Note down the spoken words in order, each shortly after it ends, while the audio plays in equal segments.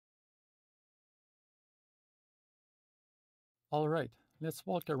Alright, let's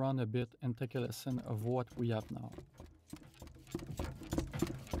walk around a bit and take a lesson of what we have now.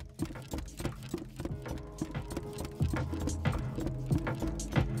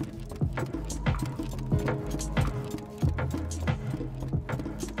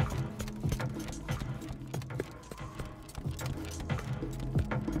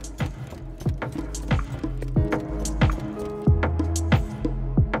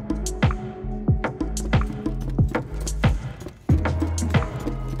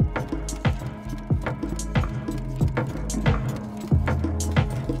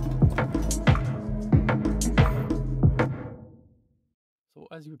 So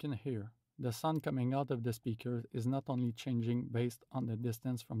as you can hear, the sound coming out of the speakers is not only changing based on the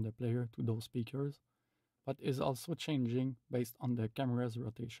distance from the player to those speakers, but is also changing based on the camera's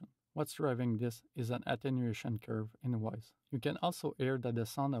rotation. What's driving this is an attenuation curve in Wwise. You can also hear that the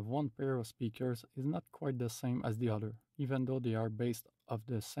sound of one pair of speakers is not quite the same as the other, even though they are based off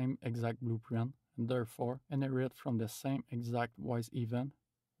the same exact blueprint and therefore inherit from the same exact Wwise event,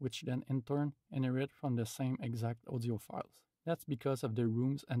 which then in turn inherit from the same exact audio files. That's because of the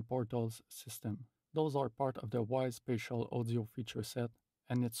rooms and portals system. Those are part of the Wwise spatial audio feature set,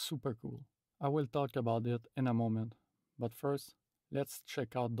 and it's super cool. I will talk about it in a moment, but first, let's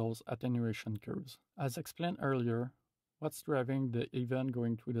check out those attenuation curves. As explained earlier, what's driving the event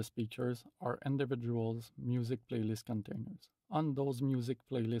going through the speakers are individuals' music playlist containers. On those music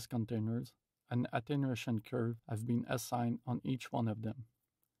playlist containers, an attenuation curve has been assigned on each one of them.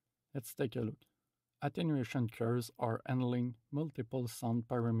 Let's take a look. Attenuation curves are handling multiple sound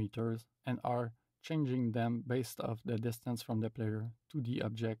parameters and are changing them based off the distance from the player to the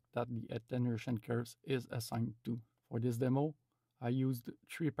object that the attenuation curves is assigned to. For this demo, I used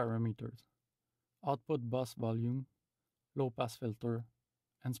 3 parameters: output bus volume, low pass filter,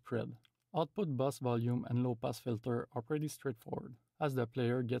 and spread. Output bus volume and low pass filter are pretty straightforward. As the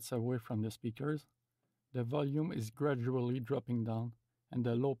player gets away from the speakers, the volume is gradually dropping down and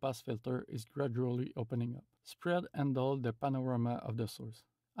the low pass filter is gradually opening up. Spread handles the panorama of the source.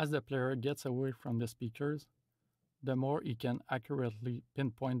 As the player gets away from the speakers, the more he can accurately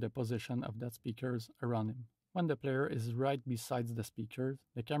pinpoint the position of that speakers around him. When the player is right beside the speakers,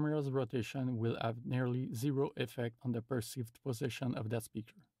 the camera's rotation will have nearly zero effect on the perceived position of that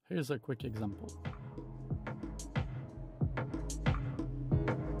speaker. Here's a quick example.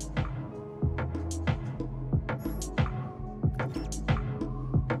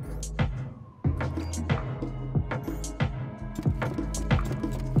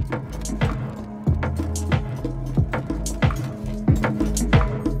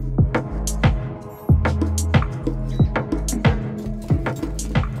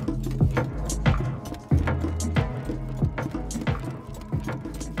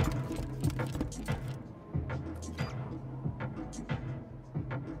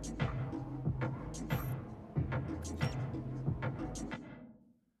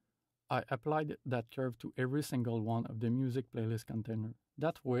 I applied that curve to every single one of the music playlist containers.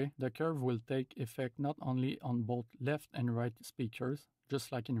 That way, the curve will take effect not only on both left and right speakers,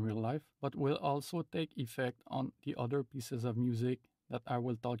 just like in real life, but will also take effect on the other pieces of music that I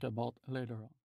will talk about later on.